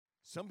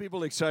Some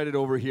people excited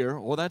over here.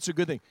 Well, that's a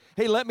good thing.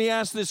 Hey, let me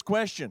ask this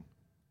question.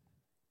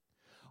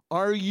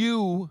 Are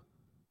you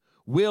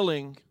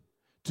willing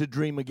to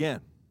dream again?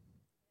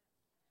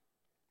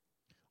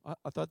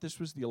 I thought this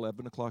was the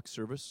 11 o'clock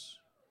service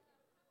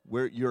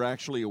where you're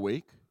actually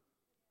awake.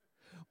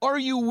 Are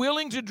you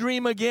willing to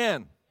dream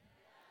again?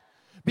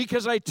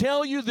 Because I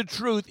tell you the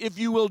truth, if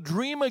you will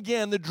dream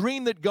again, the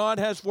dream that God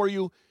has for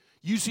you,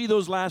 you see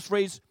those last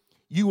phrases,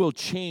 you will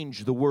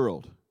change the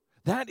world.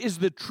 That is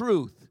the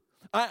truth.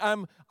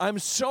 I'm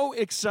so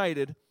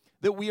excited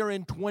that we are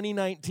in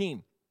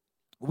 2019.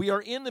 We are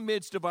in the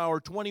midst of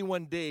our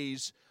 21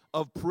 days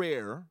of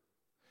prayer,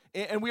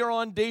 and we are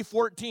on day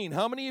 14.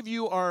 How many of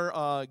you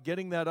are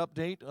getting that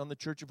update on the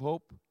Church of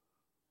Hope?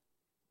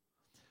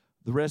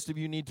 The rest of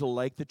you need to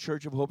like the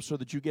Church of Hope so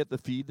that you get the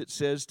feed that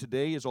says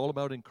today is all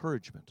about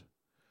encouragement.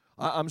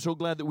 I'm so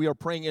glad that we are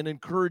praying and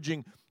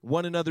encouraging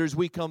one another as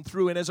we come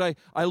through. And as I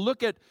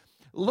look at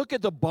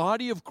the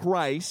body of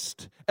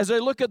Christ, as I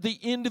look at the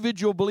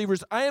individual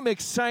believers, I am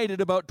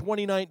excited about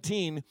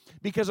 2019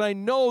 because I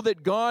know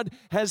that God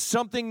has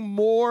something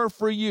more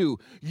for you.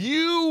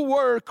 You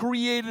were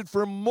created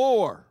for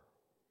more.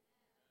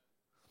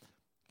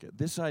 Okay,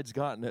 this side's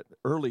gotten it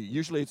early.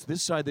 Usually it's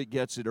this side that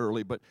gets it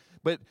early, but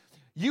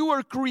you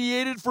were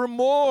created for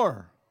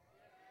more.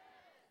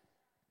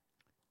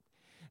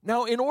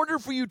 Now, in order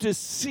for you to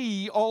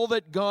see all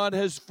that God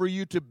has for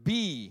you to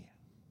be,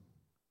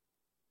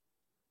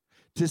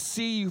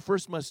 you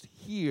first must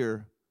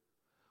hear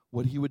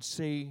what He would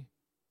say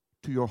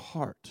to your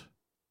heart.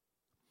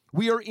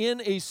 We are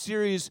in a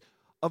series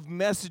of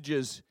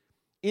messages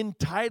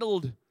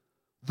entitled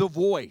The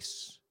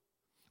Voice,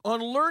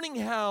 on learning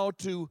how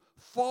to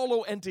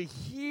follow and to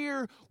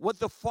hear what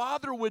the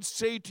Father would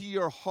say to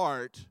your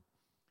heart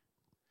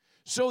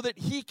so that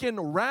He can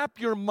wrap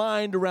your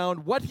mind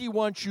around what He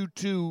wants you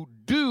to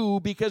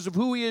do because of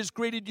who He has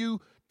created you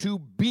to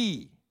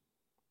be.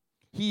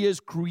 He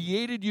has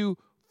created you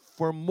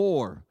for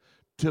more,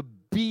 to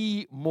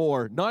be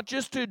more, not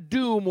just to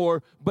do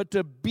more, but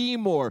to be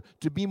more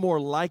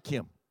like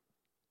Him.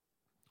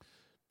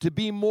 To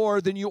be more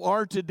than you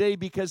are today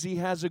because He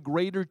has a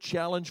greater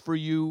challenge for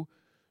you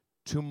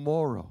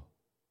tomorrow.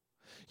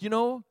 You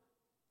know,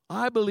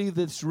 I believe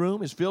this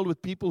room is filled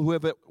with people who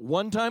have at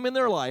one time in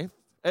their life,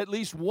 at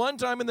least one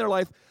time in their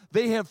life,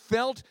 they have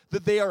felt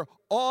that they are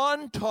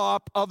on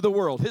top of the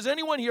world. Has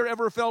anyone here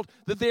ever felt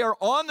that they are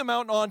on the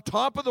mountain on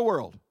top of the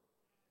world?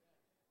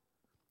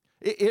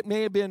 It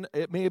may have been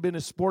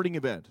a sporting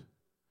event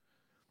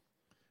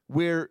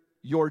where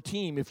your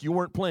team, if you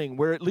weren't playing,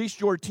 where at least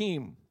your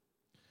team,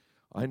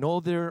 I know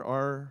there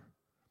are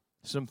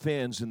some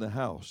fans in the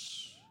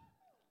house.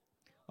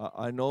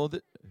 I know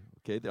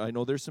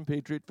there's some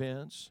Patriot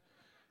fans.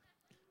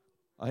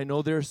 I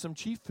know there are some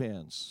Chief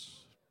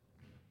fans.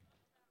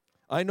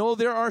 I know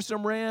there are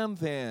some Ram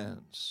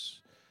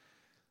fans.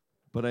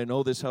 But I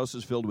know this house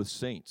is filled with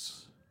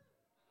saints.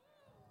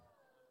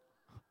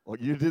 Well,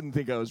 you didn't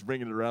think I was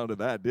bringing it around to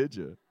that, did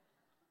you?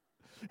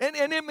 And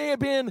it may have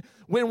been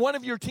when one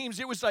of your teams,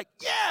 it was like,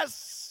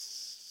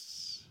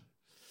 yes!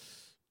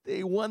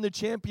 They won the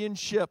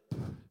championship,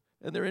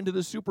 and they're into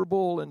the Super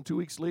Bowl, and 2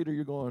 weeks later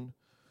you're going,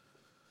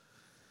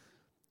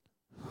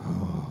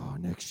 oh,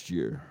 next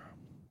year.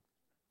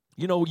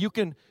 You know,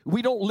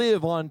 we don't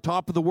live on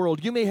top of the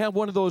world. You may have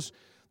one of those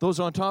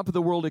on top of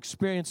the world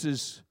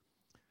experiences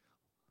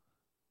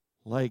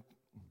like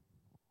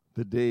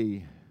the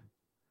day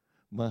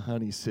my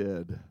honey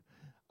said,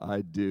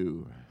 I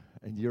do,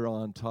 and you're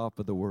on top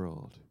of the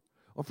world.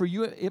 Or for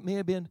you, it may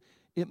have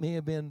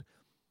been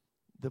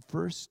the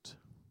first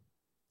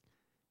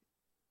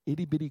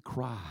itty-bitty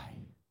cry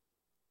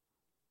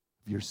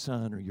of your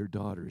son or your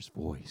daughter's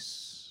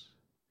voice.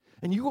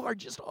 And you are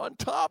just on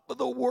top of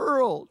the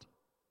world.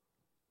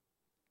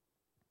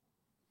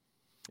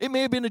 It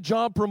may have been a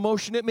job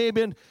promotion. It may have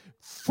been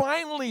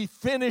finally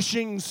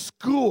finishing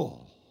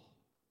school.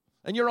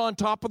 And you're on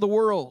top of the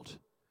world.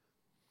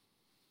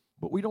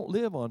 But we don't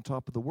live on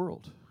top of the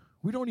world.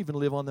 We don't even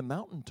live on the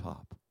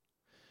mountaintop.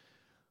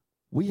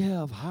 We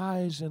have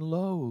highs and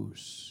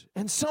lows.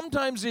 And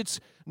sometimes it's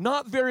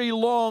not very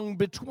long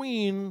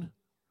between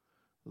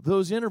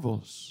those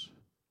intervals.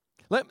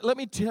 Let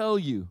me tell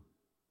you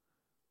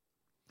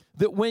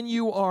that when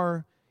you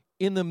are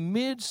in the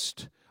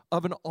midst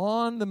of an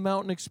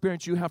on-the-mountain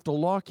experience, you have to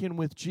lock in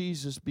with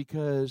Jesus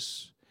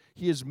because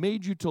He has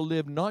made you to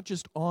live not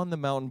just on the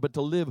mountain, but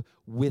to live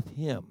with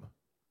Him.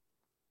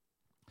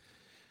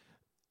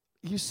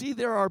 You see,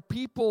 there are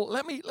people,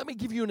 let me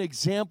give you an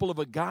example of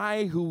a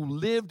guy who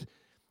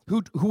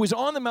was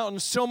on the mountain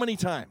so many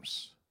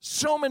times.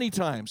 So many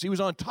times. He was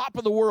on top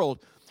of the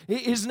world.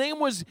 His name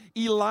was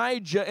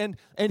Elijah, and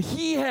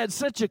he had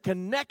such a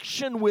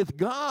connection with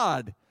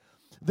God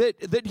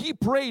that he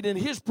prayed, and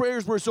his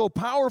prayers were so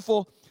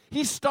powerful,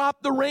 he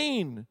stopped the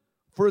rain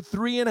for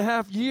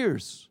 3.5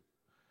 years.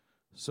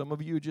 Some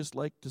of you just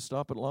like to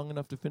stop it long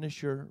enough to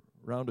finish your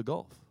round of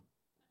golf.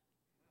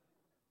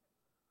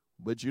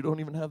 But you don't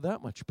even have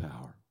that much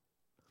power.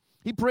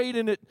 He prayed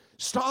and it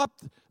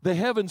stopped the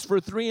heavens for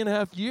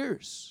 3.5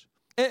 years.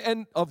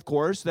 And of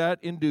course, that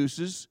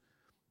induces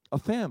a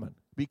famine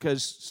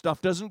because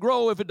stuff doesn't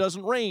grow if it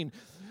doesn't rain.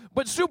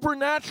 But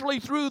supernaturally,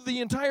 through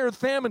the entire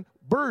famine,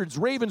 birds,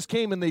 ravens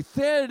came and they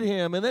fed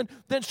him. And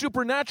then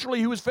supernaturally,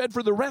 he was fed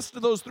for the rest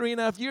of those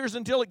 3.5 years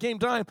until it came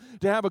time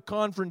to have a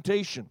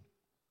confrontation.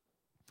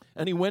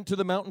 And he went to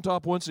the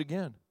mountaintop once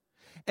again.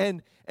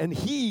 And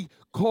he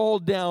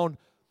called down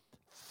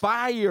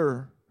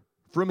fire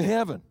from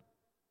heaven.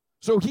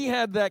 So he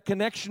had that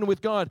connection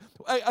with God.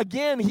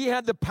 Again, he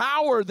had the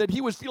power that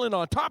he was feeling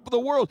on top of the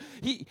world.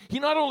 He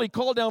not only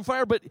called down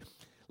fire, but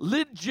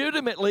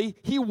legitimately,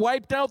 he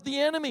wiped out the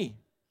enemy.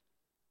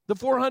 The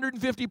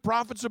 450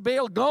 prophets of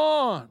Baal,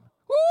 gone.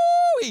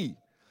 Woo-wee!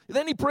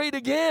 Then he prayed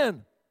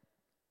again.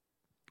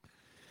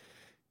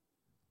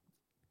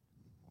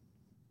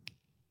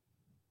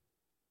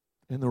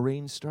 And the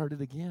rain started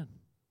again.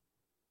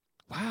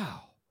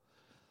 Wow.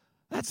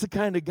 That's the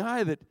kind of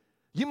guy that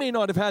you may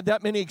not have had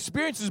that many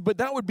experiences, but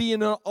that would be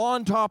an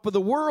on top of the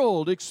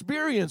world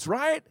experience,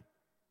 right?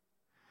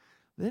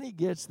 Then he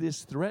gets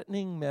this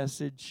threatening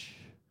message.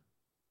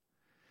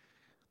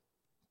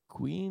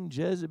 Queen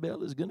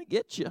Jezebel is going to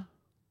get you.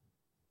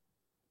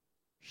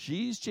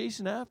 She's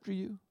chasing after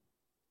you.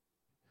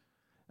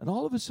 And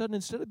all of a sudden,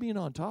 instead of being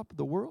on top of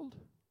the world,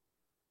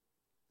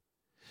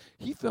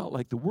 he felt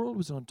like the world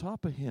was on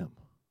top of him.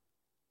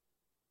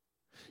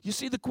 You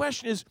see, the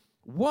question is,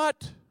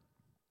 what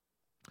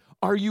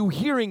are you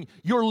hearing?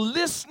 You're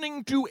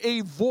listening to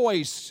a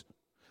voice,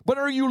 but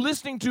are you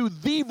listening to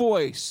the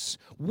voice?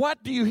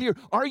 What do you hear?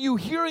 Are you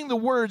hearing the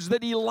words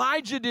that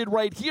Elijah did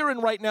right here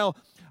and right now?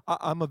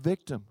 I'm a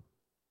victim.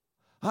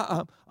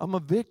 I'm a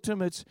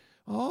victim. It's,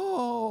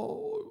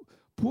 oh,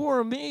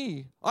 poor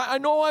me. I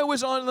know I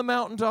was on the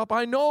mountaintop.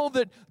 I know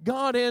that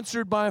God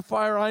answered by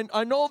fire.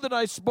 I know that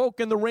I spoke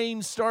and the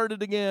rain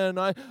started again.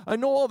 I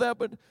know all that,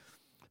 but,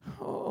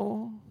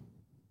 oh.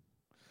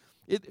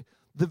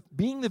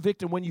 Being the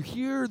victim, when you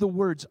hear the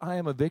words, I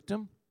am a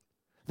victim,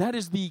 that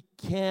is the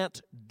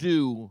can't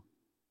do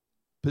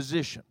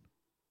position.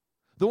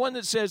 The one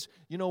that says,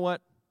 you know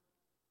what?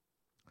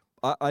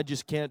 I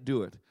just can't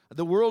do it.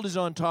 The world is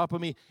on top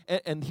of me.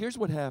 And here's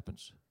what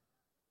happens.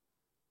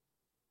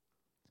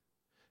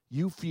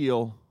 You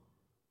feel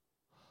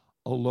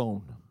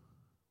alone.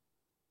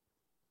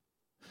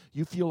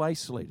 You feel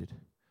isolated.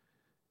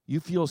 You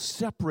feel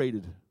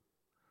separated.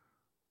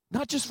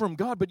 Not just from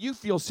God, but you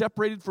feel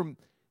separated from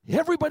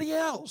everybody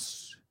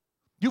else.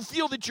 You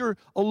feel that you're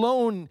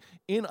alone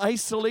in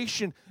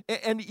isolation.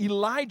 And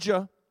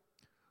Elijah,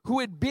 who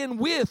had been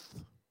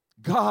with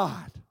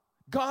God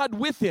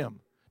with him,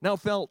 now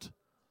felt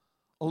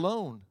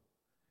alone.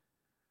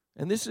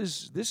 And this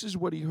is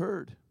what he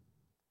heard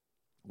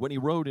when he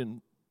wrote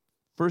in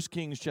 1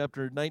 Kings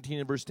chapter 19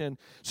 and verse 10.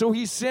 So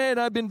he said,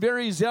 I've been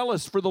very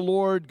zealous for the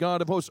Lord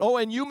God of hosts. Oh,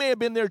 and you may have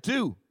been there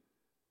too.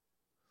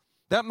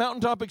 That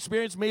mountaintop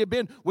experience may have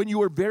been when you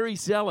were very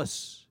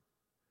zealous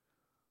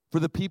for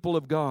the people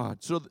of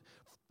God. So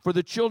for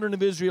the children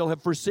of Israel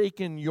have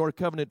forsaken your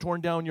covenant, torn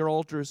down your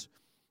altars,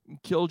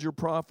 and killed your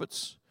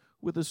prophets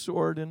with a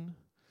sword. And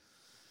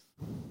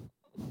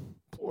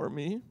poor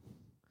me.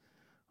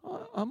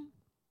 I'm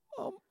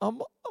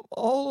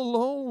all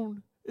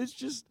alone. It's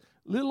just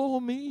little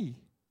old me.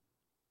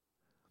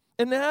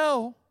 And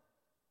now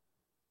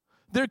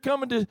they're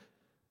coming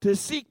to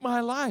seek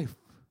my life.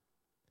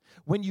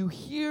 When you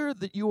hear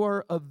that you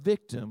are a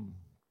victim,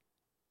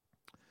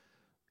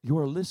 you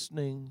are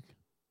listening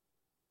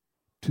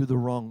to the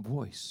wrong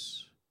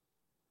voice.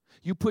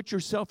 You put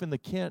yourself in the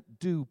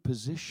can't-do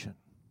position.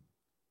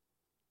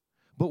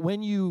 But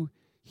when you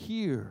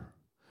hear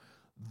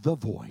the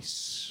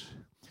voice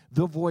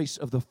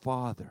of the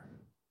Father,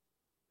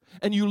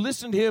 and you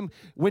listen to him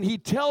when he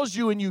tells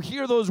you and you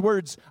hear those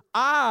words,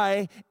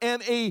 I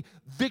am a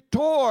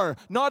victor,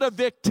 not a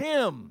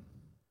victim.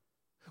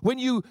 When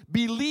you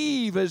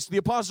believe, as the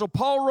Apostle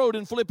Paul wrote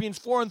in Philippians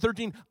 4 and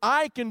 13,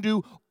 I can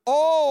do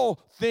all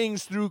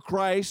things through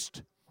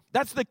Christ.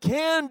 That's the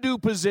can-do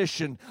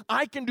position.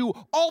 I can do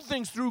all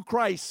things through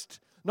Christ.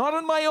 Not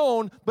on my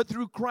own, but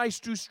through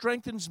Christ who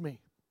strengthens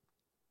me.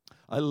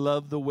 I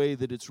love the way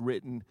that it's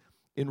written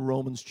in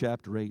Romans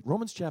chapter 8.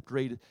 Romans chapter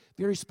 8,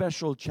 very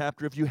special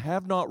chapter. If you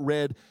have not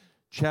read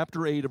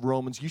chapter 8 of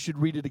Romans, you should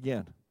read it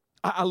again.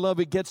 I love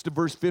it. Gets to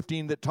verse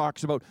 15 that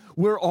talks about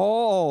we're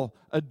all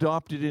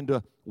adopted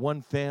into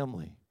one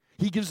family.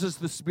 He gives us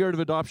the spirit of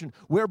adoption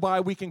whereby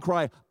we can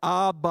cry,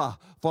 Abba,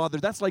 Father.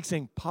 That's like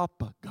saying,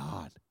 Papa,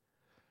 God.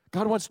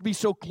 God wants to be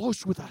so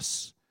close with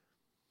us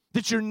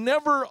that you're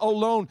never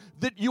alone,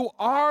 that you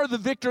are the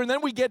victor. And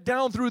then we get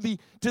down to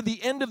the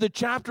end of the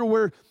chapter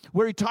where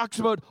he talks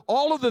about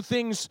all of the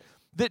things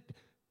that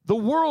the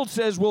world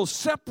says will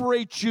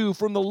separate you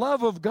from the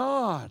love of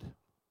God.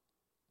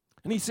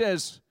 And he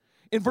says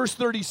in verse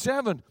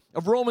 37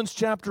 of Romans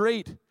chapter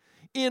 8,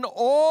 in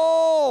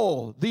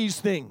all these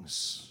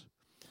things,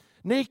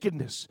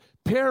 nakedness,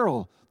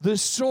 peril, the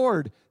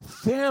sword,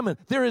 famine,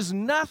 there is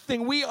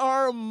nothing we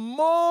are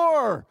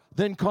more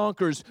than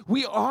conquerors.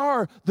 We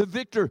are the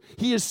victor.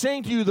 He is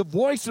saying to you, the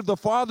voice of the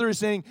Father is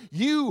saying,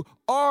 you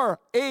are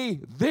a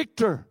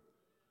victor.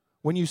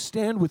 When you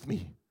stand with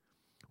me,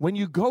 when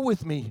you go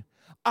with me,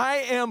 I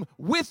am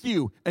with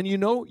you. And you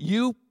know,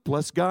 you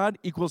plus God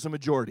equals a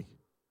majority.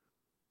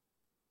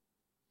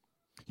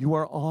 You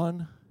are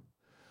on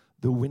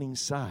the winning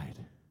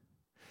side.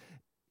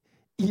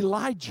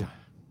 Elijah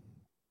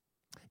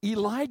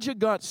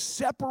got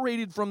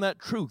separated from that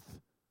truth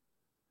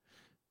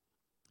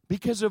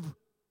because of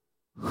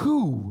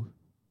who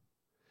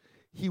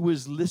he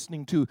was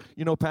listening to.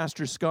 You know,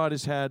 Pastor Scott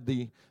has had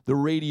the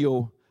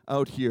radio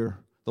out here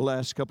the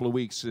last couple of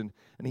weeks, and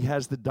he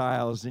has the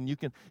dials, and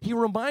he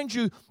reminds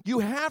you, you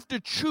have to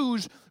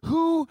choose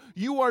who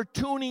you are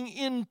tuning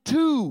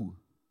into.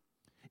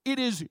 It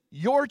is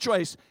your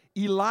choice.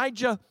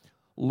 Elijah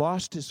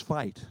lost his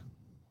fight.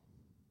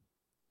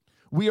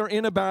 We are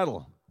in a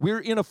battle. We're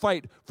in a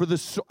fight for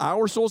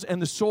our souls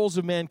and the souls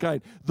of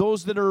mankind,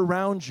 those that are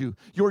around you,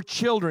 your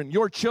children,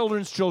 your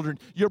children's children,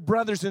 your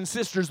brothers and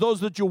sisters, those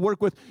that you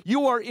work with.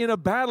 You are in a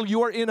battle.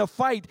 You are in a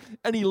fight.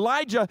 And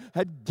Elijah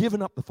had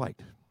given up the fight.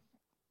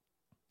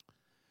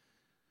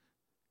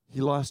 He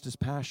lost his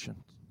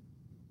passion.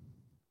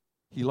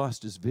 He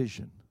lost his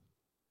vision.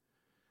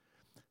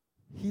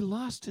 He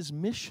lost his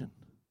mission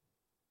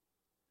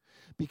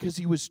because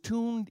he was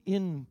tuned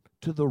in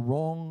to the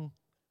wrong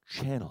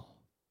channel.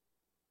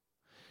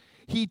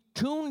 He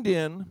tuned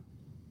in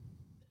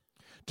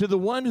to the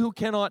one who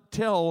cannot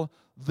tell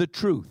the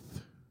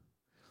truth.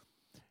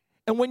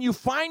 And when you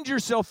find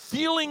yourself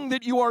feeling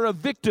that you are a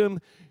victim,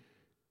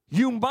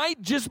 you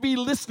might just be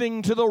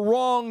listening to the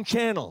wrong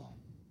channel.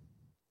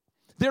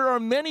 There are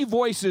many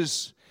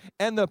voices,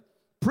 and the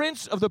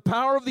prince of the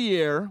power of the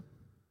air,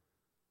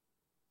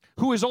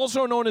 who is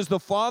also known as the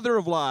father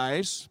of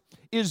lies,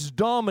 is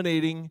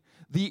dominating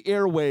the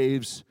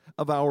airwaves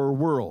of our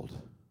world.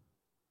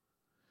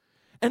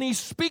 And he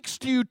speaks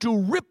to you to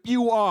rip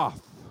you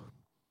off.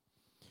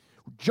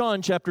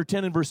 John chapter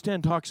 10 and verse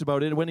 10 talks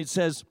about it when it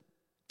says,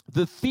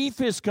 the thief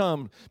has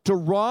come to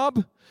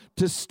rob,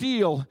 to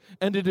steal,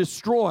 and to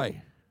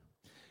destroy.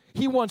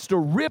 He wants to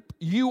rip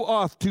you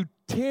off, to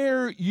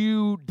tear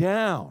you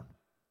down.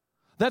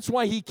 That's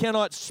why he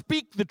cannot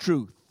speak the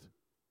truth.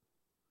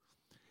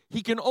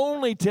 He can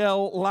only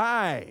tell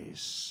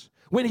lies.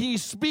 When he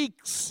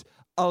speaks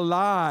a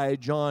lie,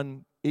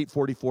 John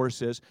 8:44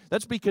 says,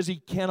 that's because he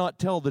cannot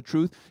tell the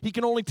truth. He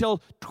can only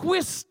tell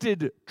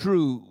twisted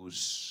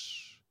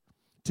truths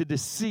to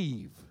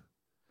deceive,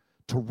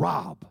 to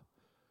rob,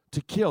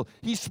 to kill.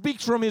 He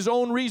speaks from his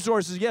own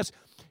resources. Yes,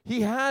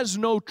 he has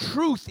no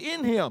truth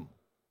in him.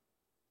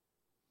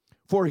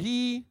 For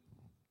he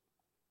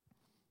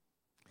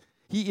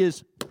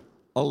is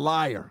a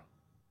liar.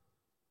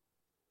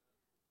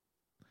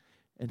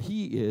 And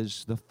he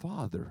is the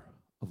father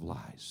of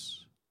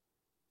lies.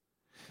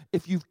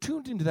 If you've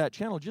tuned into that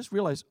channel, just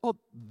realize, oh,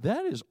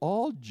 that is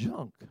all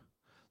junk.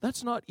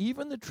 That's not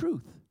even the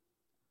truth.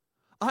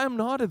 I am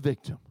not a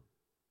victim.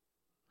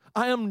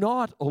 I am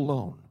not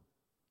alone.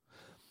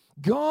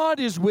 God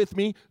is with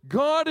me.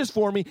 God is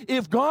for me.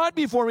 If God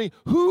be for me,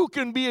 who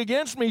can be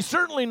against me?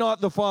 Certainly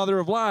not the father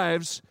of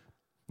lies.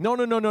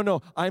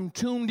 No. I'm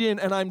tuned in,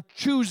 and I'm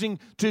choosing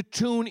to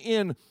tune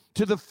in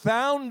to the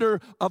founder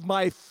of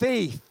my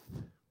faith.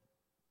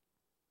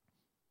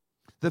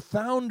 The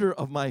founder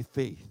of my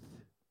faith.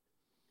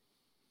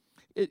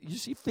 You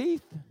see,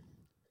 faith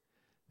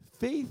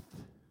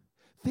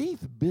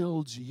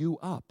builds you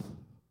up.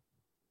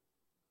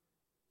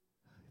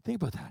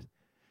 Think about that.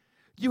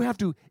 You have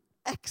to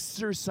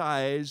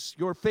exercise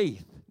your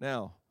faith.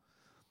 Now,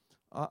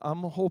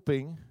 I'm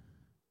hoping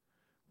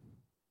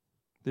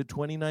that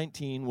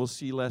 2019 will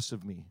see less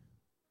of me.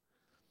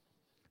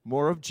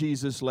 More of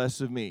Jesus,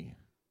 less of me.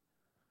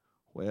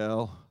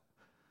 Well,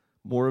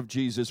 more of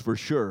Jesus for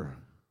sure.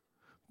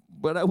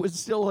 But I would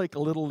still like a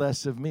little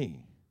less of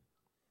me.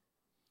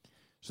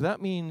 So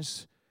that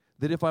means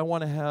that if I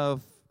want to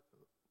have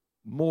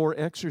more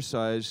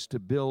exercise to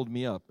build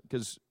me up,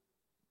 because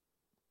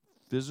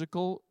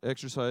physical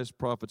exercise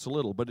profits a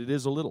little, but it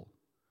is a little.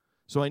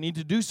 So I need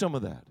to do some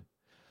of that.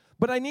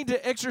 But I need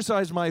to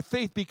exercise my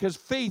faith because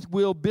faith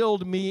will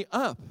build me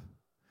up.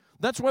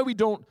 That's why we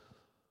don't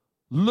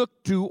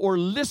look to or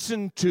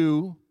listen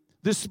to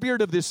the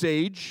spirit of this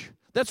age.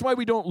 That's why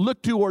we don't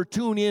look to or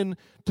tune in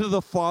to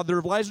the father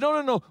of lies.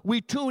 No.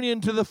 We tune in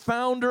to the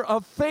founder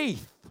of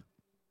faith.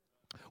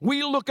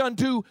 We look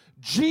unto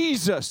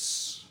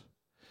Jesus.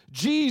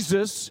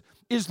 Jesus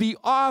is the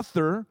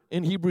author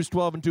in Hebrews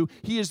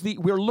 12:2.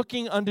 We're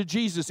looking unto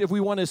Jesus. If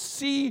we want to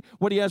see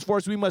what he has for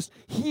us, we must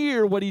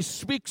hear what he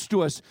speaks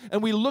to us.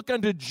 And we look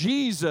unto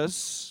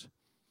Jesus,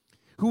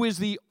 who is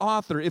the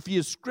author. If he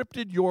has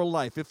scripted your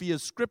life, if he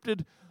has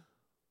scripted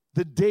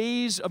the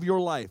days of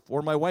your life,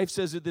 or my wife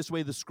says it this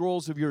way, the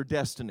scrolls of your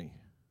destiny.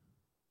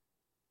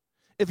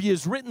 If he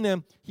has written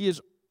them, he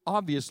is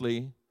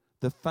obviously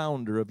the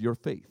founder of your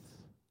faith.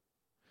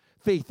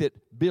 Faith that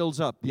builds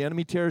up. The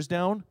enemy tears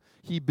down,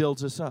 he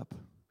builds us up.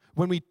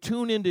 When we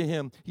tune into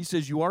him, he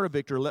says, you are a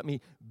victor. Let me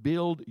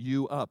build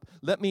you up.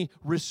 Let me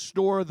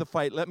restore the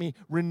fight. Let me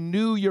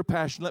renew your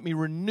passion. Let me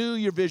renew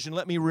your vision.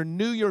 Let me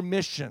renew your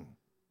mission.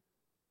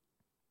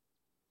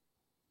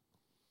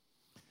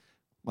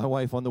 My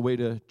wife, on the way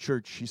to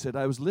church, she said,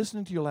 I was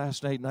listening to you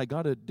last night, and I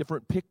got a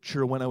different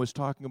picture when I was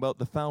talking about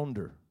the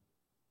founder.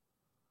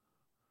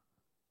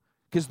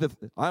 Because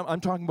I'm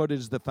talking about it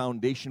as the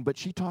foundation, but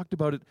she talked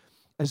about it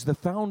as the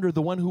founder,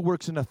 the one who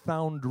works in a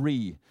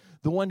foundry,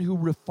 the one who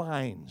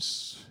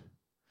refines.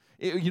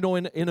 You know,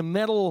 in a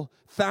metal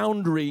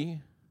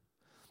foundry,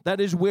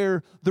 that is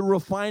where the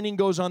refining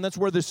goes on. That's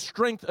where the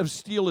strength of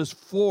steel is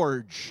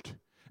forged.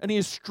 And he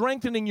is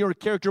strengthening your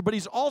character, but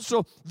he's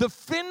also the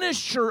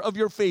finisher of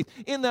your faith.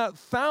 In that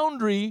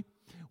foundry,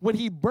 when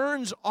he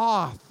burns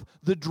off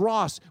the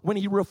dross, when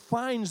he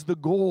refines the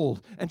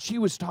gold, and she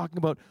was talking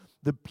about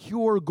the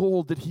pure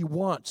gold that he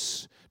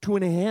wants to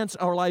enhance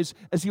our lives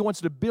as he wants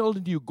to build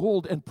into you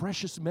gold and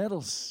precious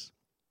metals.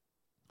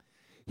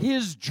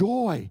 His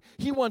joy,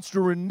 he wants to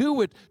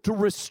renew it, to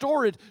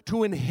restore it,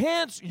 to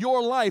enhance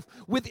your life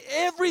with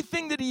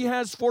everything that he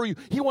has for you.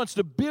 He wants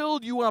to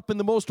build you up in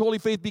the most holy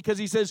faith because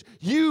he says,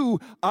 you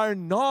are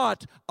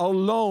not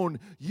alone.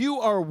 You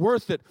are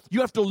worth it.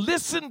 You have to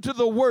listen to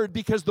the word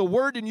because the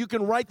word, and you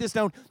can write this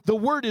down, the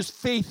word is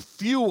faith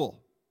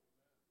fuel.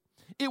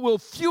 It will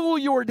fuel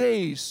your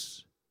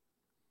days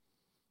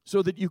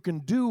so that you can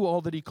do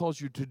all that he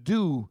calls you to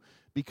do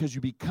because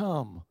you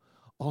become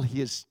all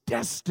he has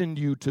destined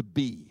you to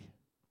be.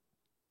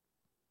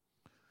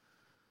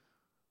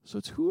 So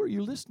it's who are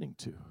you listening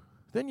to?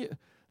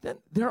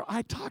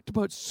 I talked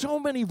about so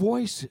many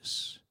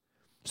voices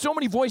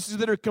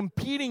that are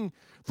competing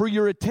for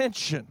your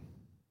attention.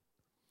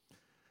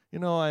 You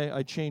know,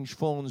 I changed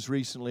phones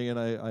recently, and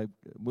I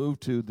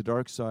moved to the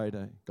dark side.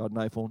 I got an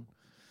iPhone.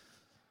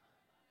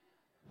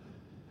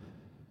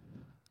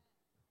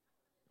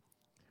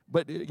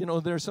 But, you know,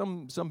 there are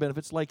some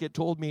benefits. Like it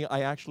told me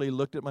I actually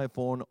looked at my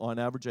phone on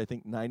average, I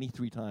think,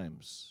 93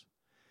 times.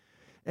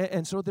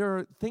 And so there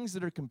are things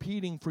that are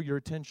competing for your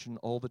attention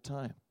all the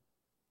time.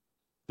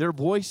 There are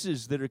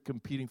voices that are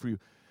competing for you.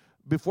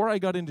 Before I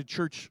got into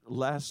church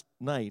last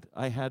night,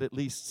 I had at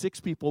least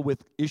 6 people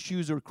with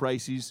issues or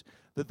crises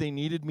that they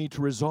needed me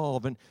to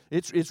resolve. And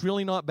it's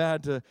really not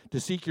bad to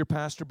seek your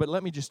pastor, but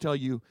let me just tell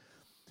you,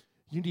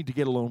 you need to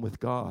get alone with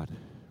God.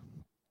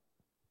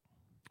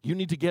 You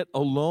need to get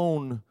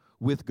alone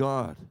with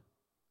God.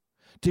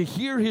 To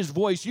hear his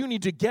voice, you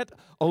need to get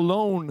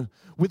alone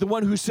with the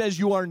one who says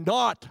you are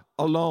not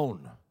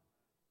alone.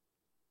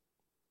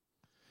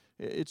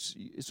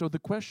 So the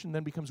question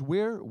then becomes,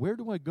 where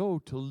do I go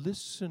to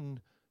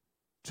listen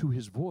to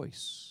his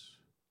voice?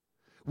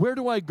 Where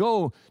do I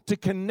go to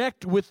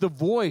connect with the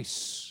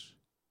voice?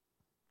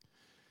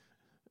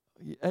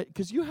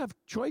 Because you have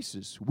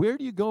choices. Where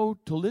do you go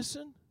to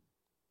listen?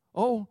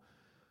 Oh,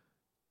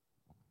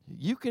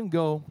 you can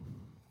go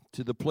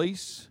to the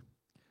place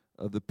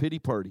of the pity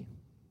party.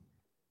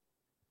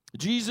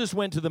 Jesus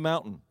went to the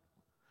mountain.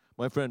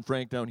 My friend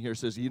Frank down here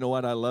says, you know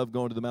what, I love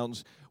going to the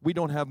mountains. We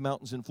don't have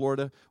mountains in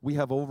Florida. We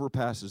have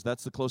overpasses.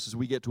 That's the closest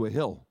we get to a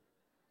hill.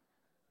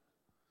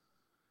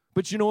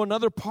 But you know, in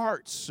other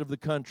parts of the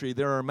country,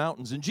 there are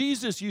mountains. And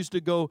Jesus used to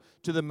go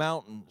to the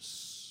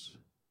mountains.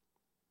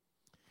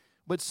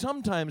 But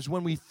sometimes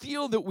when we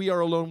feel that we are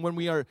alone, when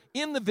we are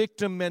in the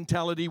victim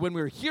mentality, when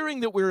we're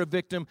hearing that we're a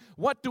victim,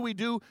 what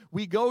do?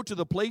 We go to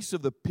the place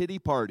of the pity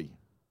party.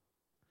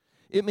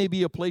 It may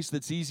be a place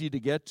that's easy to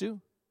get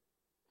to.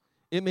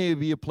 It may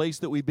be a place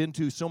that we've been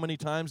to so many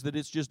times that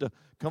it's just a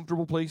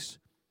comfortable place.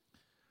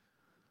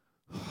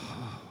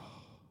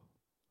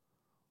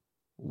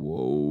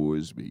 Woe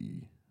is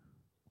me,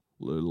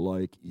 little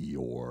like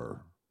Eeyore.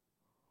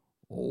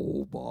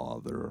 Oh,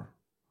 bother.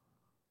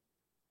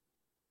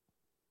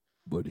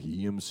 But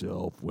he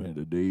himself went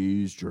a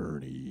day's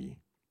journey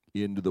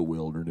into the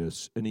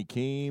wilderness, and he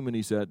came and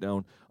he sat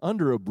down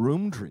under a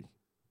broom tree.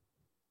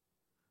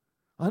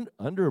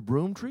 Under a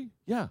broom tree?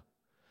 Yeah.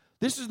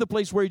 This is the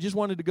place where he just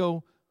wanted to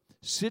go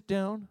sit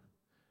down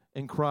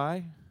and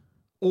cry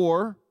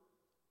or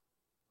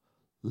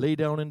lay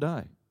down and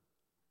die.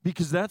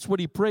 Because that's what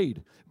he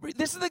prayed.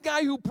 This is the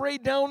guy who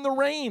prayed down the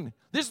rain.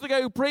 This is the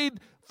guy who prayed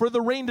for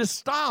the rain to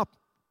stop.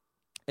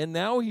 And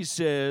now he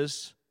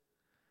says,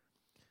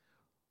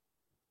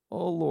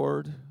 oh,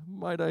 Lord,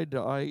 might I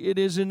die? It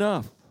is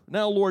enough.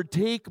 Now, Lord,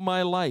 take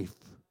my life,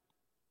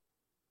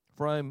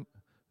 for I'm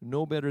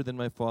no better than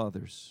my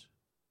father's.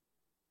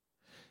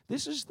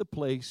 This is the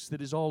place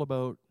that is all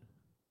about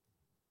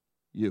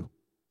you.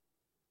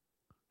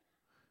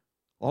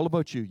 All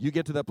about you. You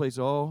get to that place,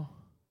 oh,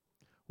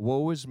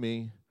 woe is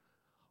me.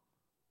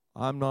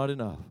 I'm not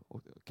enough.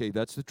 Okay,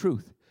 that's the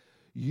truth.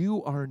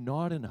 You are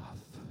not enough,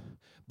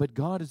 but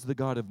God is the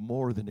God of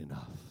more than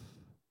enough.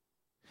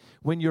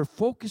 When your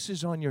focus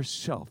is on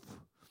yourself,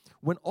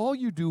 when all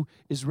you do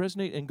is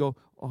resonate and go,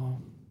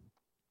 oh,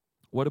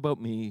 what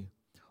about me?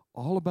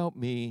 All about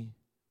me.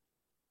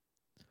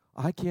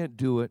 I can't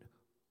do it.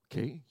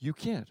 Okay, you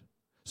can't.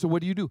 So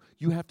what do?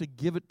 You have to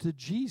give it to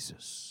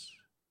Jesus.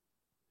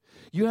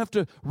 You have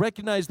to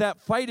recognize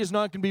that fight is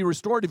not going to be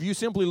restored if you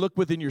simply look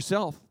within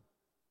yourself.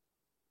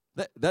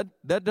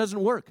 That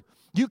doesn't work.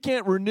 You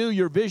can't renew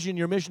your vision,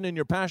 your mission, and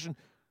your passion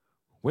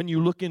when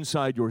you look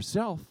inside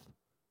yourself,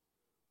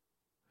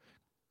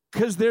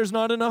 because there's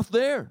not enough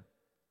there.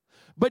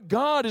 But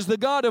God is the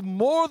God of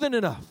more than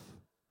enough.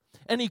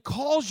 And He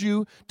calls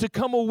you to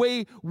come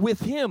away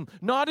with Him,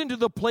 not into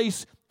the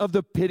place of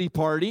the pity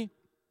party,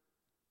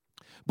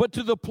 but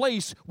to the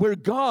place where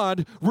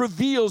God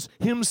reveals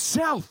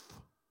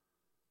Himself.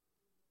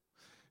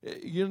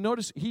 You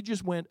notice He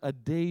just went a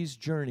day's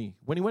journey.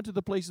 When He went to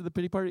the place of the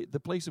pity party, the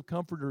place of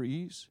comfort or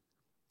ease,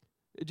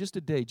 just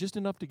a day, just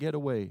enough to get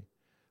away.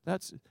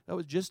 That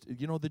was just,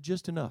 the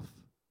just enough.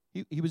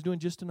 He was doing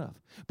just enough.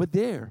 But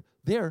there,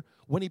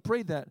 when He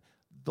prayed that,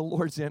 the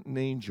Lord sent an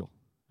angel.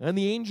 And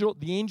the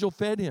angel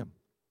fed him.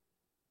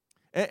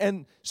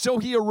 And so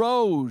he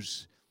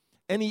arose,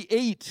 and he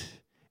ate,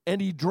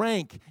 and he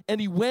drank, and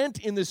he went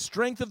in the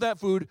strength of that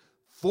food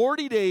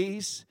 40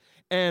 days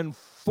and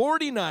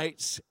 40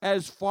 nights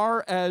as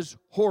far as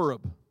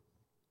Horeb,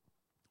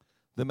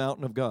 the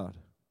mountain of God.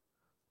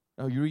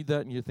 Now, you read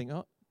that and you think,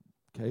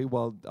 it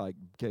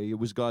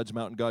was God's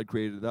mountain. God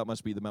created it. That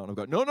must be the mountain of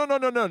God.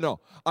 No.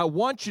 I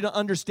want you to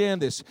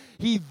understand this.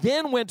 He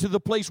then went to the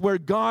place where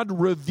God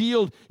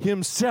revealed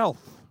Himself.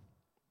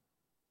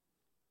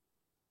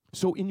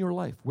 So in your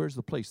life, where's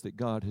the place that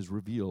God has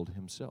revealed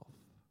Himself?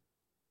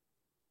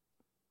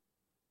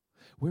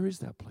 Where is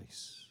that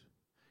place?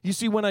 You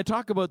see, when I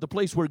talk about the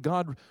place where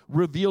God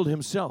revealed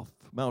Himself,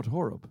 Mount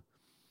Horeb,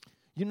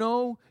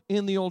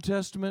 in the Old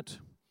Testament,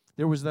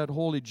 there was that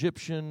whole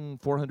Egyptian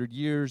 400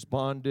 years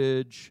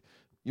bondage.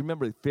 You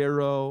remember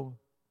Pharaoh,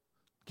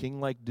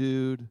 king-like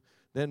dude.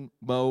 Then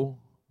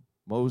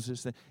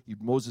Moses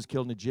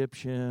killed an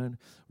Egyptian,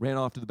 ran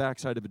off to the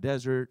backside of a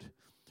desert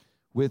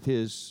with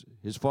his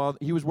father.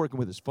 He was working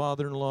with his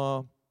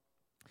father-in-law.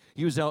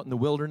 He was out in the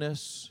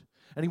wilderness,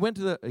 and he went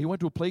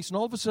to a place, and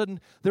all of a sudden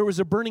there was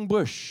a burning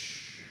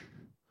bush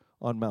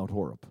on Mount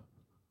Horeb,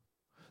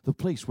 the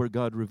place where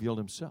God revealed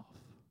Himself.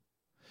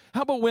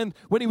 How about when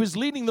he was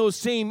leading those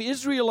same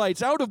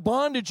Israelites out of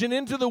bondage and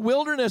into the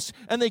wilderness,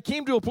 and they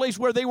came to a place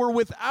where they were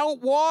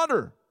without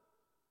water,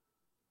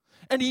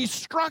 and He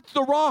struck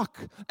the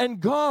rock, and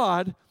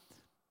God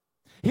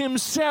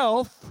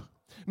Himself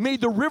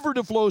made the river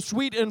to flow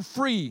sweet and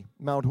free,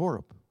 Mount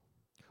Horeb.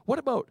 What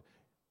about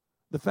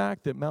the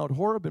fact that Mount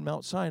Horeb and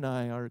Mount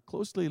Sinai are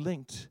closely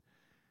linked?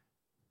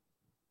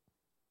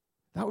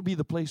 That would be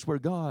the place where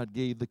God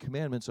gave the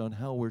commandments on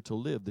how we're to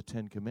live, the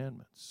 10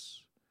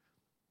 Commandments.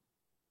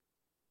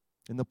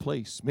 In the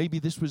place, maybe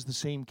this was the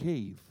same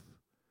cave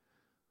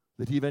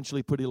that He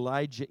eventually put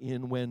Elijah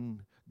in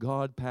when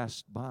God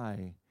passed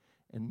by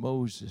and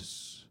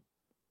Moses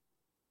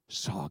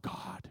saw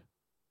God.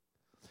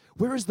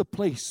 Where is the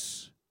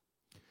place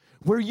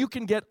where you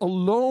can get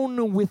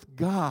alone with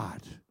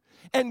God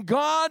and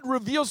God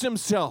reveals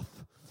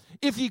Himself?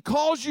 If He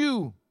calls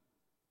you,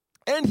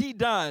 and He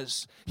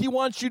does, He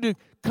wants you to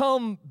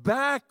come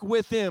back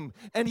with Him,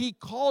 and He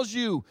calls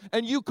you,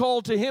 and you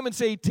call to Him and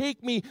say,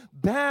 take me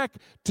back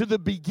to the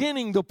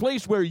beginning, the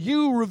place where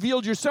you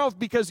revealed yourself,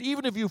 because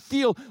even if you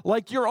feel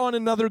like you're on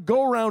another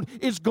go-round,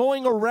 it's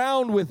going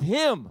around with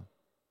Him,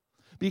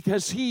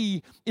 because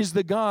He is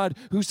the God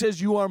who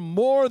says you are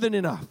more than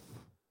enough.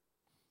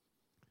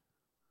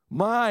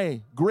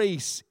 My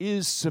grace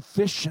is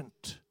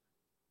sufficient.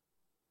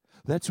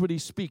 That's what He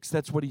speaks.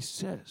 That's what He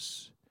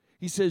says.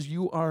 He says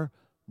you are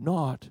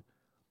not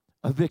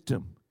a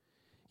victim.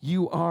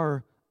 You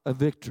are a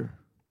victor.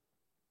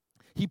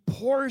 He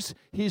pours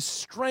His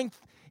strength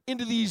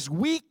into these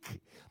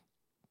weak,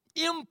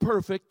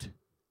 imperfect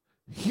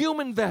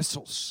human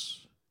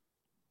vessels.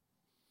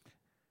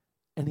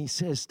 And He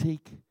says,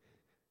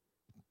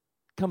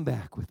 come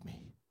back with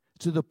me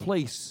to the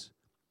place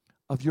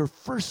of your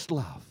first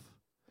love.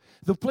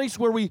 The place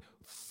where we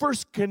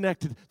first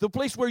connected. The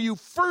place where you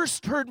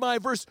first heard my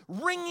verse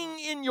ringing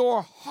in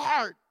your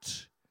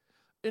heart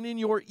and in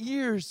your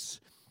ears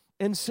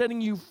and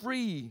setting you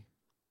free.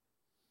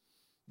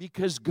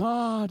 Because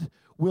God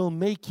will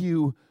make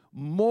you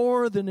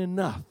more than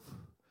enough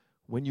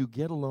when you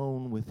get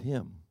alone with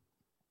Him.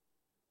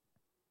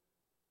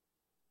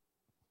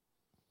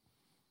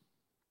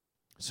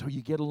 So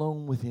you get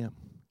alone with Him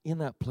in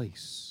that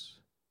place.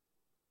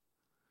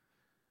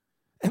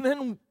 And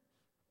then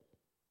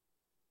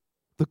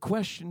the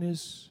question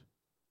is,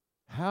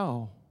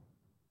 how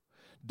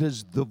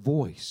does the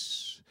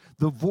voice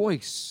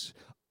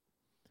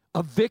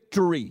of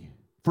victory,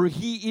 for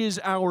He is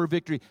our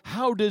victory,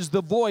 how does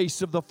the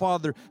voice of the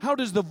Father, how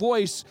does the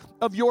voice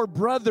of your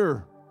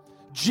brother,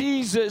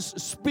 Jesus,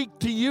 speak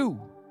to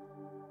you?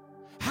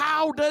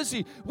 How does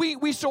He?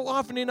 We so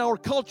often in our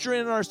culture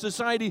and in our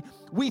society,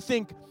 we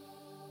think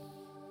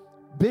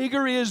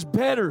bigger is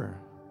better.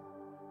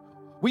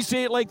 We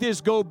say it like this,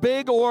 go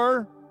big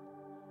or...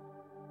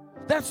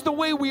 That's the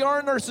way we are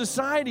in our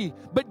society.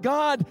 But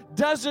God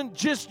doesn't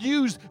just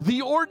use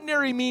the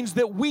ordinary means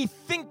that we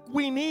think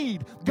we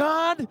need.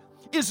 God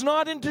is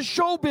not into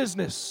show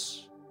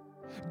business.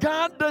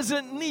 God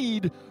doesn't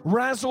need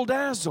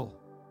razzle-dazzle.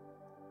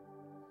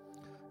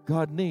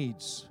 God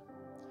needs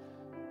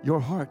your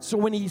heart. So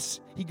when he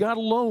got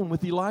alone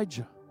with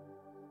Elijah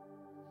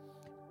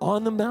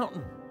on the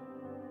mountain,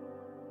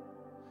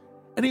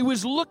 and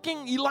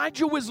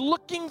Elijah was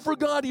looking for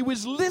God. He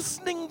was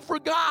listening for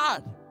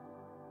God.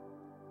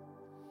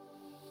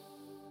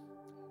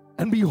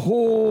 And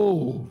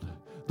behold,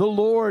 the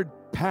Lord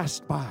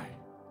passed by.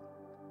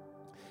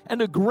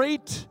 And a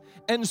great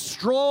and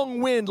strong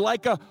wind,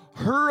 like a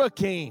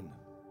hurricane,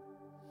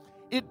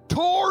 it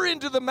tore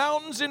into the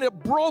mountains and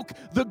it broke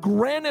the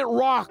granite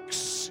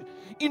rocks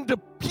into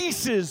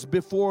pieces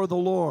before the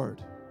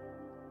Lord.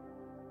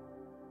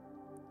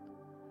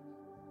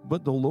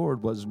 But the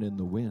Lord wasn't in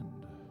the wind.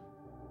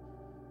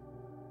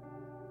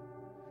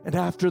 And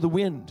after the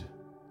wind,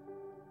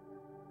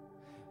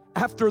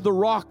 after the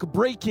rock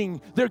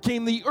breaking, there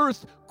came the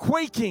earth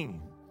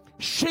quaking,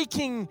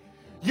 shaking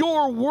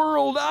your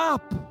world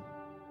up.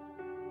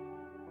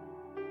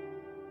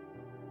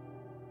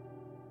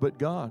 But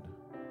God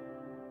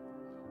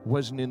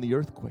wasn't in the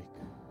earthquake.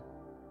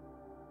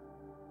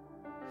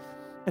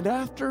 And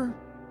after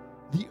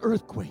the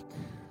earthquake,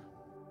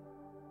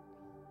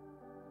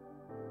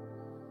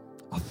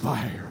 a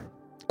fire.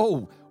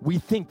 Oh, we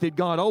think that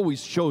God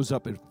always shows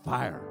up in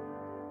fire.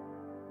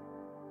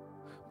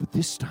 But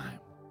this time,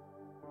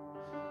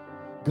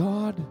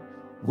 God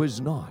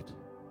was not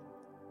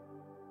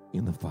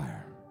in the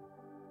fire.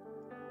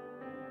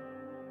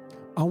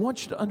 I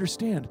want you to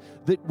understand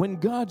that when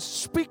God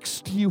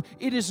speaks to you,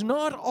 it is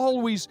not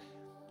always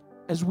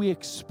as we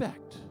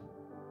expect.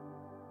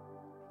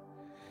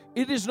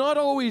 It is not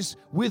always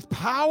with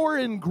power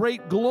and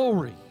great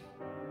glory.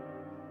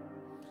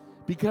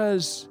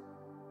 Because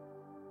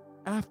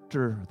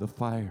after the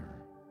fire,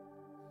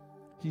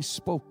 he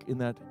spoke in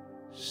that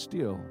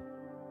still,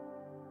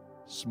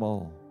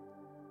 small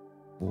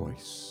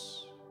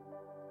voice.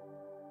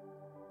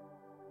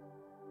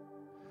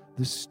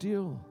 The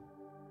still,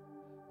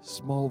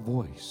 small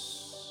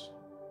voice.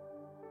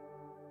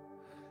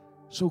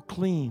 So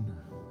clean,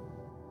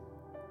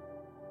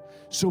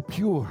 so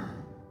pure.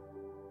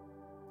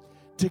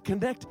 To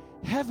connect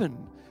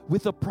heaven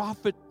with a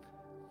prophet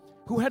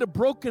who had a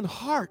broken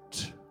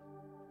heart,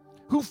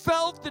 who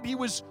felt that he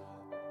was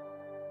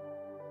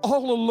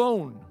all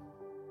alone,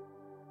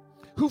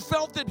 who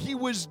felt that he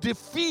was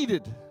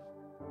defeated,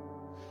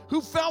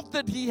 who felt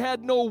that he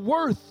had no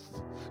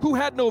worth, who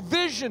had no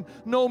vision,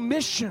 no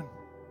mission.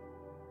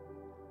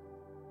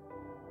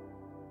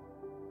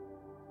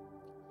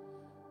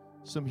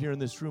 Some here in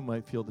this room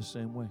might feel the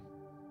same way.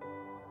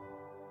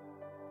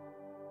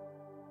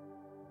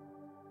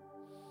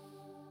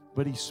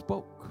 But he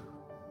spoke.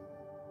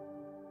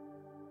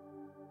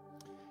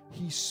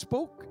 He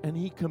spoke and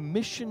he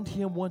commissioned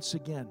him once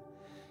again.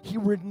 He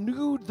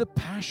renewed the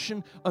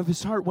passion of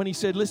his heart when he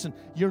said, listen,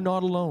 you're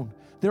not alone.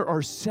 There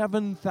are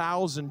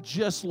 7,000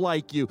 just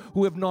like you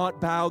who have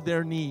not bowed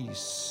their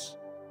knees.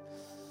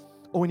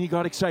 Oh, and he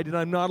got excited.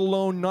 I'm not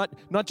alone,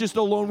 not just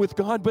alone with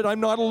God, but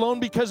I'm not alone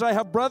because I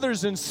have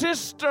brothers and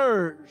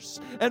sisters.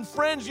 And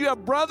friends, you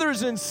have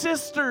brothers and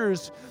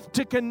sisters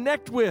to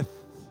connect with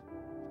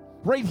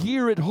right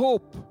here at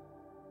Hope.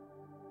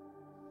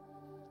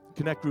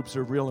 Connect groups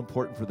are real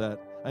important for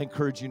that. I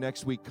encourage you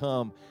next week,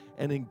 come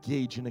and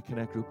engage in a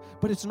connect group.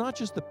 But it's not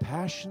just the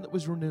passion that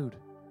was renewed.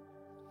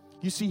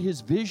 You see,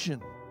 his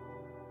vision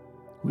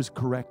was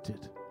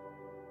corrected.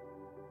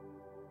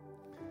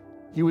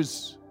 He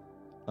was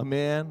a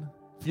man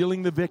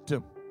feeling the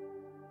victim,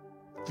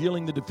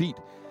 feeling the defeat,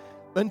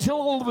 until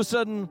all of a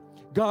sudden,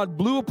 God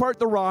blew apart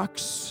the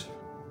rocks,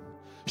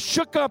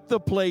 shook up the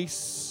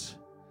place,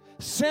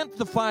 sent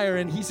the fire,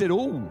 and he said,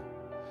 oh,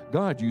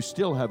 God, you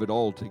still have it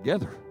all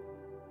together.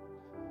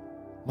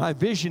 My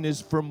vision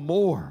is for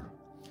more,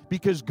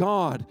 because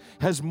God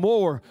has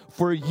more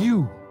for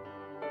you.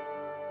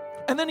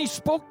 And then he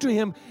spoke to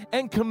him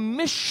and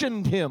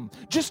commissioned him,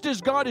 just as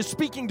God is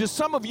speaking to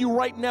some of you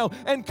right now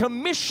and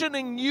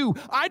commissioning you.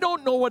 I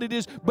don't know what it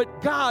is,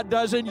 but God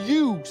does, and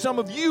you, some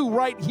of you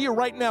right here,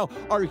 right now,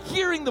 are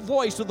hearing the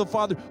voice of the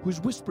Father who's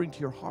whispering to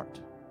your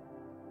heart.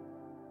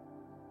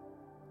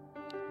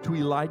 To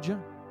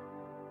Elijah,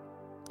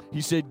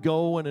 he said,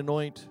 go and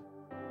anoint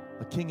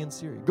a king in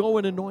Syria. Go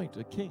and anoint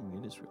a king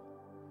in Israel.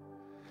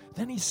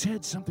 Then he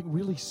said something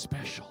really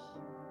special.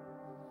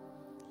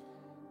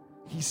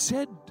 He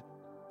said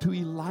to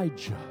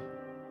Elijah,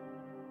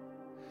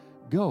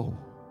 go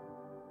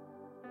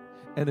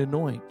and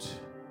anoint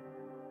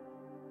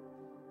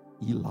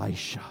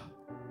Elisha.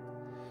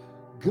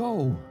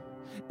 Go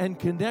and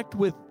connect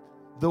with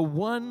the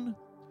one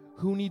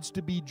who needs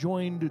to be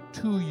joined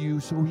to you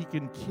so he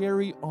can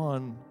carry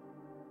on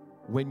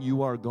when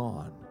you are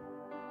gone.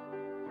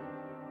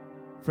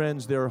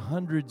 Friends, there are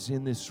hundreds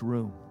in this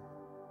room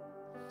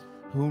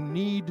who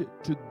need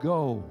to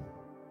go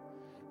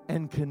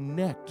and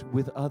connect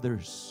with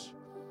others,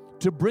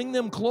 to bring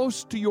them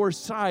close to your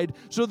side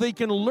so they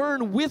can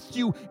learn with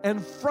you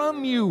and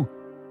from you.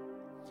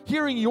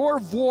 Hearing your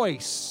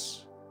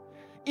voice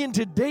in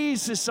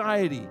today's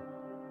society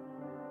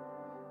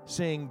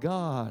saying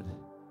God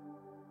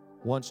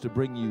wants to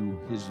bring you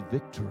His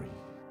victory.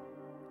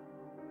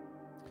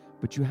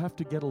 But you have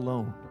to get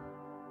alone.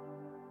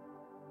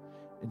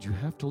 And you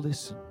have to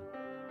listen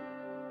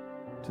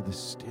to the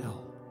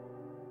still,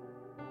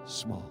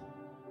 small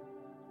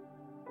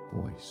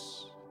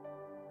voice.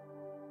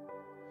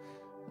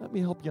 Let me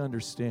help you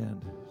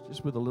understand,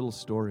 just with a little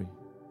story.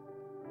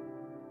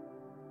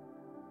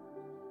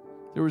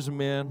 There was a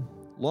man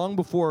long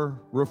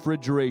before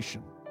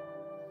refrigeration.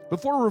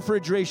 Before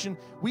refrigeration,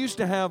 we used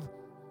to have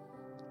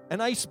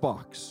an ice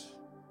box.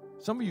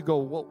 Some of you go,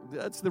 well,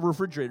 that's the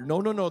refrigerator.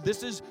 No.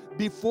 This is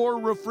before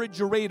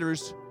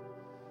refrigerators.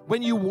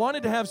 When you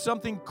wanted to have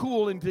something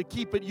cool and to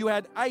keep it, you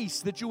had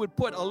ice that you would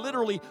put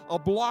literally a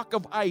block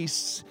of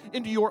ice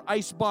into your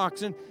ice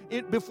box. And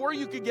before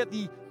you could get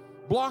the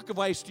block of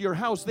ice to your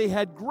house, they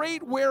had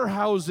great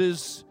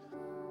warehouses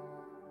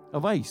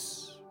of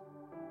ice.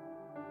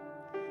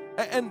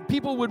 And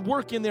people would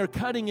work in there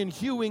cutting and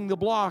hewing the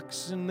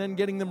blocks and then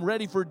getting them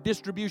ready for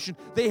distribution.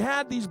 They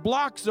had these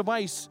blocks of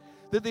ice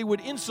that they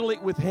would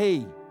insulate with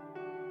hay.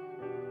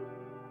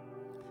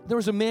 There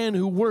was a man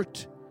who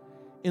worked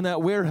in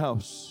that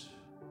warehouse,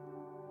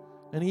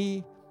 and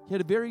he had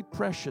a very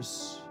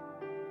precious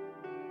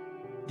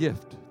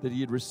gift that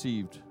he had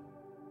received.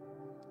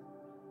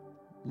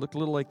 Looked a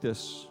little like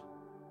this.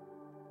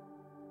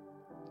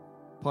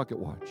 Pocket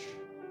watch.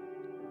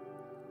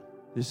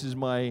 This is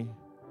my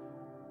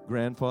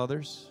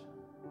grandfather's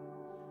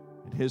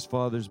and his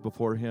father's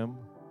before him.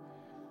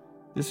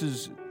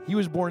 He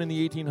was born in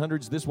the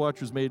 1800s. This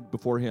watch was made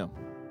before him.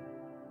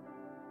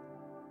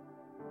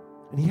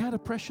 And he had a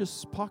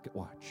precious pocket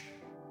watch.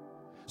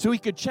 So he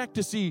could check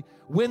to see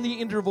when the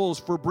intervals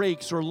for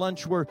breaks or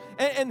lunch were.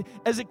 And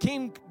as it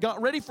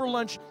got ready for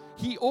lunch,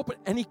 he opened,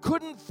 and he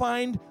couldn't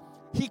find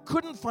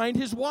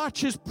his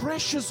watch, his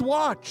precious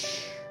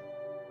watch.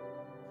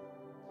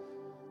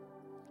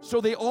 So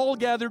they all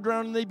gathered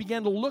around and they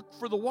began to look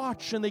for the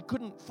watch, and they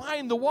couldn't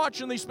find the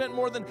watch, and they spent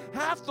more than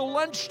half the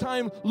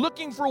lunchtime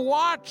looking for a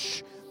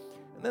watch.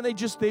 And then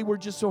they were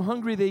just so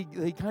hungry,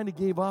 they kind of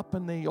gave up,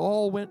 and they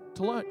all went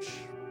to lunch.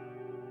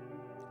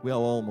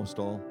 Well, almost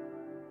all.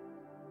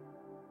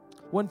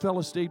 One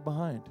fellow stayed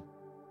behind.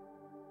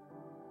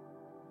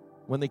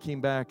 When they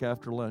came back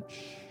after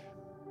lunch,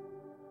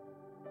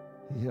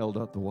 he held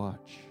out the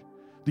watch.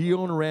 The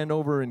owner ran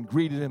over and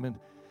greeted him and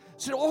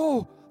said,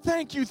 "Oh,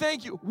 thank you.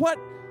 What?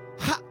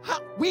 How?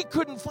 We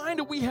couldn't find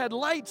it. We had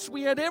lights.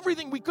 We had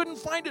everything. We couldn't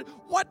find it.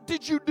 What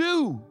did you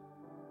do?"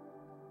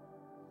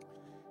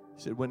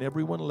 He said, "When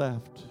everyone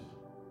left,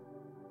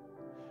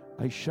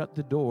 I shut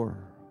the door.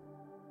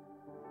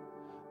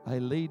 I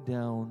laid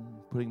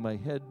down, putting my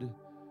head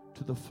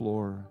to the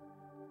floor,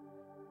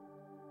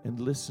 and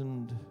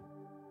listened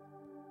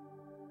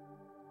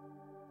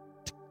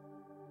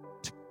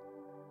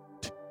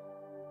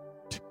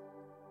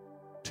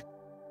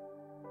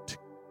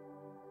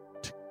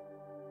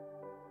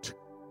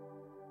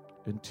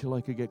until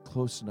I could get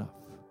close enough,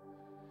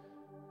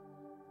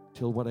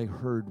 till what I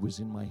heard was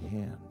in my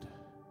hand."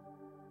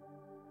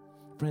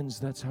 Friends,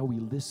 that's how we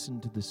listen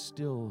to the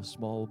still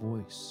small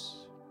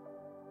voice.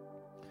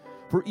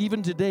 For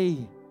even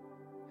today,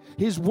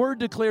 His word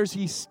declares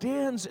He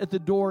stands at the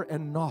door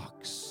and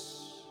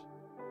knocks.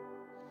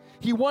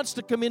 He wants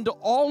to come into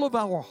all of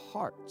our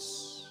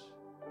hearts.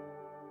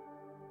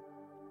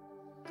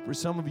 For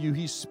some of you,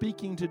 He's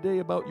speaking today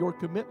about your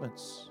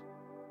commitments.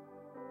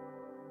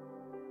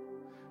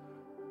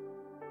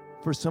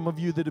 For some of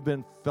you that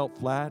have felt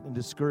flat and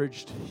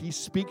discouraged, He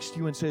speaks to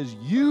you and says,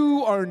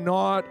 "You are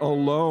not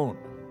alone."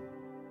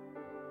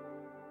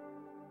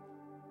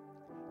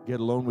 Get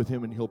alone with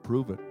Him and He'll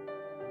prove it.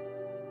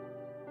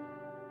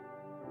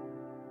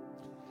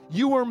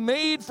 You are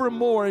made for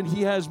more, and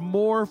He has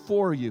more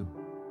for you.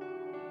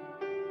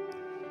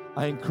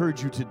 I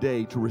encourage you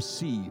today to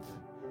receive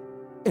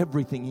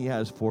everything He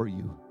has for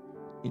you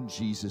in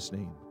Jesus'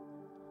 name.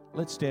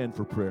 Let's stand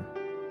for prayer.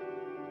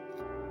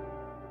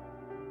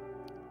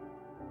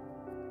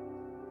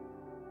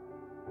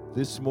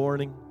 This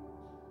morning,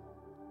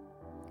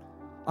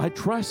 I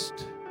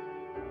trust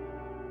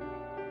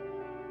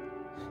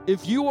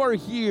if you are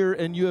here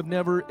and you have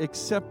never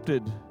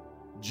accepted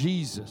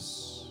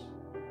Jesus,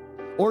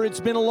 or it's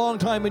been a long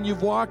time and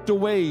you've walked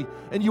away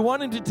and you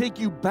want Him to take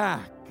you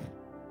back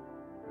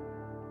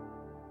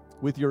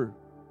with your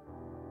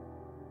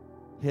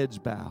heads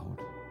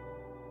bowed,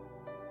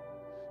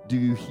 do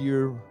you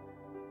hear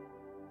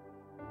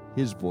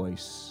His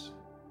voice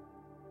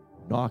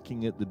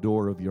knocking at the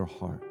door of your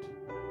heart?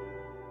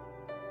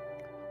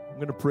 I'm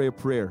going to pray a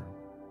prayer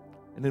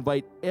and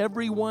invite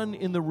everyone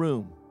in the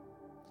room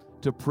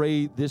to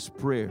pray this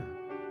prayer,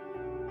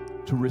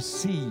 to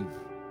receive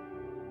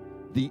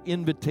the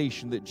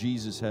invitation that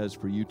Jesus has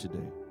for you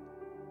today.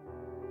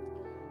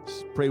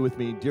 Just pray with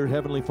me. Dear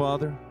Heavenly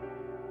Father,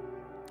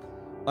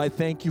 I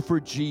thank You for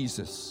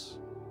Jesus,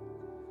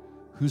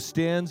 who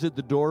stands at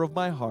the door of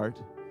my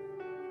heart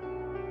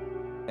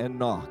and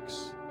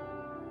knocks.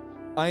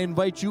 I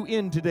invite You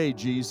in today,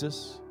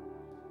 Jesus.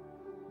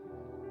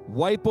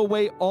 Wipe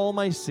away all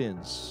my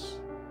sins.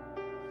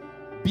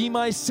 Be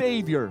my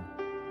Savior.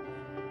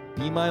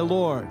 Be my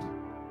Lord.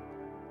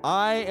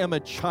 I am a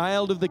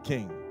child of the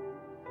King.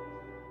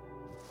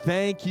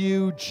 Thank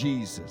you,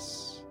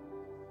 Jesus.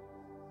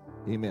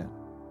 Amen.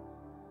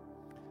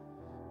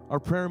 Our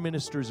prayer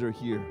ministers are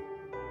here.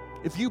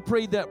 If you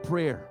prayed that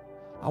prayer,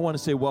 I want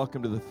to say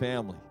welcome to the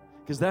family,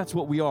 because that's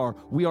what we are.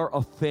 We are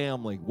a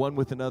family, one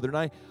with another.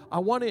 And I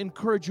want to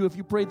encourage you, if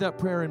you prayed that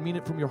prayer and mean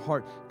it from your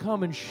heart,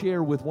 come and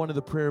share with one of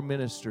the prayer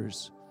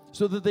ministers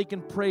so that they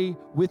can pray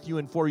with you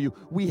and for you.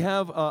 We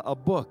have a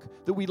book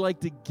that we'd like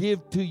to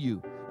give to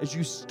you as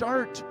you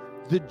start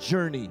the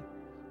journey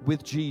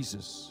with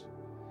Jesus.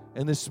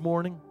 And this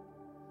morning,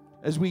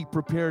 as we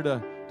prepare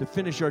to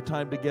finish our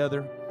time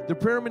together, the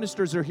prayer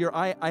ministers are here.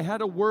 I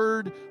had a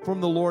word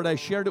from the Lord. I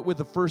shared it with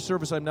the first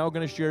service. I'm now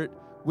going to share it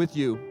with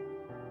you.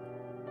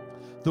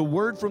 The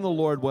word from the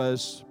Lord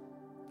was,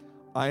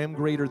 I am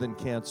greater than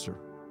cancer.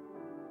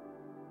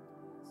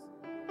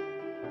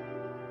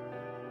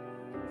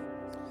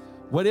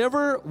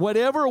 Whatever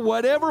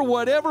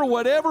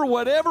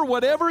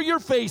you're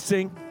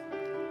facing,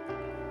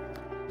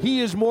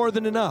 He is more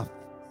than enough.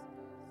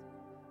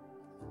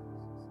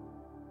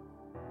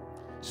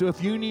 So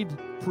if you need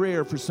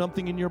prayer for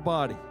something in your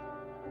body,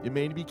 it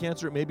may be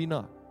cancer, it may be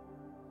not.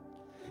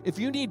 If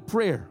you need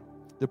prayer,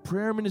 the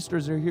prayer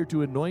ministers are here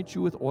to anoint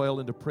you with oil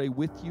and to pray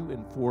with you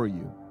and for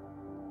you.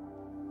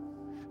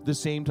 At the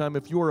same time,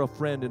 if you are a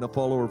friend and a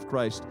follower of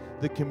Christ,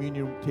 the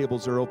communion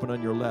tables are open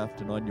on your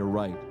left and on your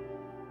right.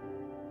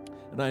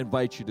 And I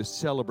invite you to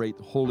celebrate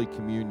Holy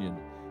Communion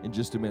in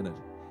just a minute.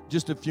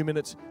 Just a few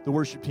minutes, the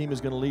worship team is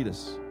going to lead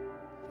us.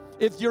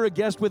 If you're a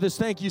guest with us,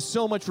 thank you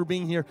so much for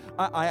being here.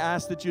 I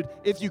ask that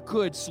if you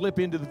could, slip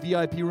into the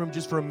VIP room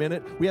just for a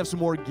minute. We have some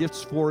more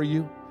gifts for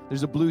you.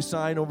 There's a blue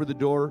sign over the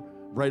door,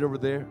 right over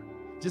there,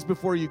 just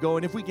before you go.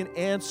 And if we can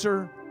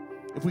answer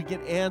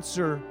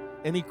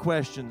any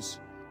questions,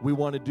 we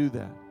want to do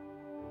that.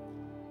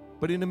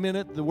 But in a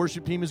minute, the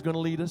worship team is going to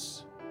lead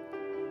us.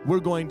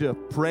 We're going to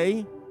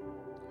pray.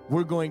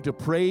 We're going to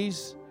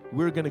praise.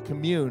 We're going to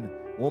commune.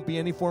 Won't be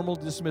any formal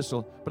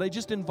dismissal, but I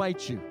just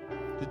invite you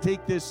to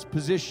take this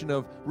position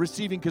of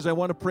receiving, because I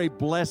want to pray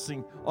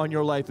blessing on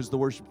your life as the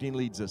worship team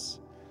leads us.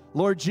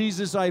 Lord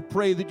Jesus, I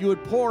pray that you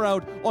would pour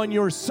out on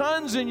your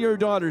sons and your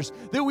daughters,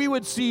 that we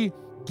would see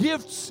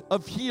gifts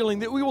of healing,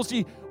 that we will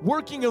see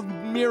working of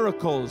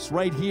miracles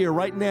right here,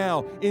 right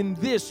now, in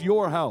this,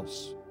 your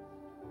house.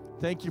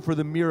 Thank you for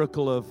the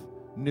miracle of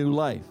new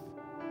life.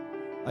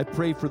 I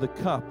pray for the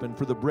cup and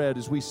for the bread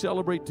as we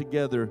celebrate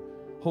together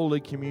Holy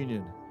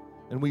Communion.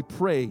 And we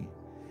pray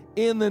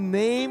in the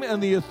name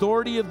and the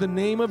authority of the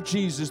name of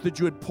Jesus that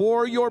you would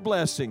pour your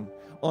blessing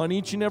on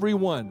each and every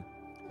one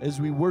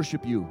as we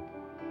worship you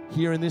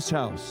here in this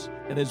house.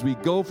 And as we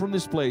go from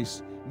this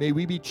place, may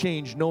we be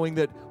changed, knowing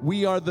that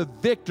we are the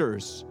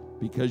victors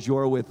because you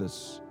are with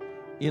us.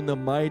 In the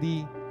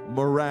mighty,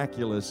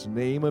 miraculous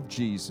name of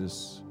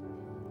Jesus,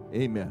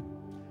 amen.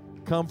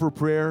 Come for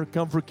prayer,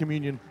 come for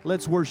communion.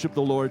 Let's worship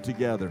the Lord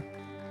together.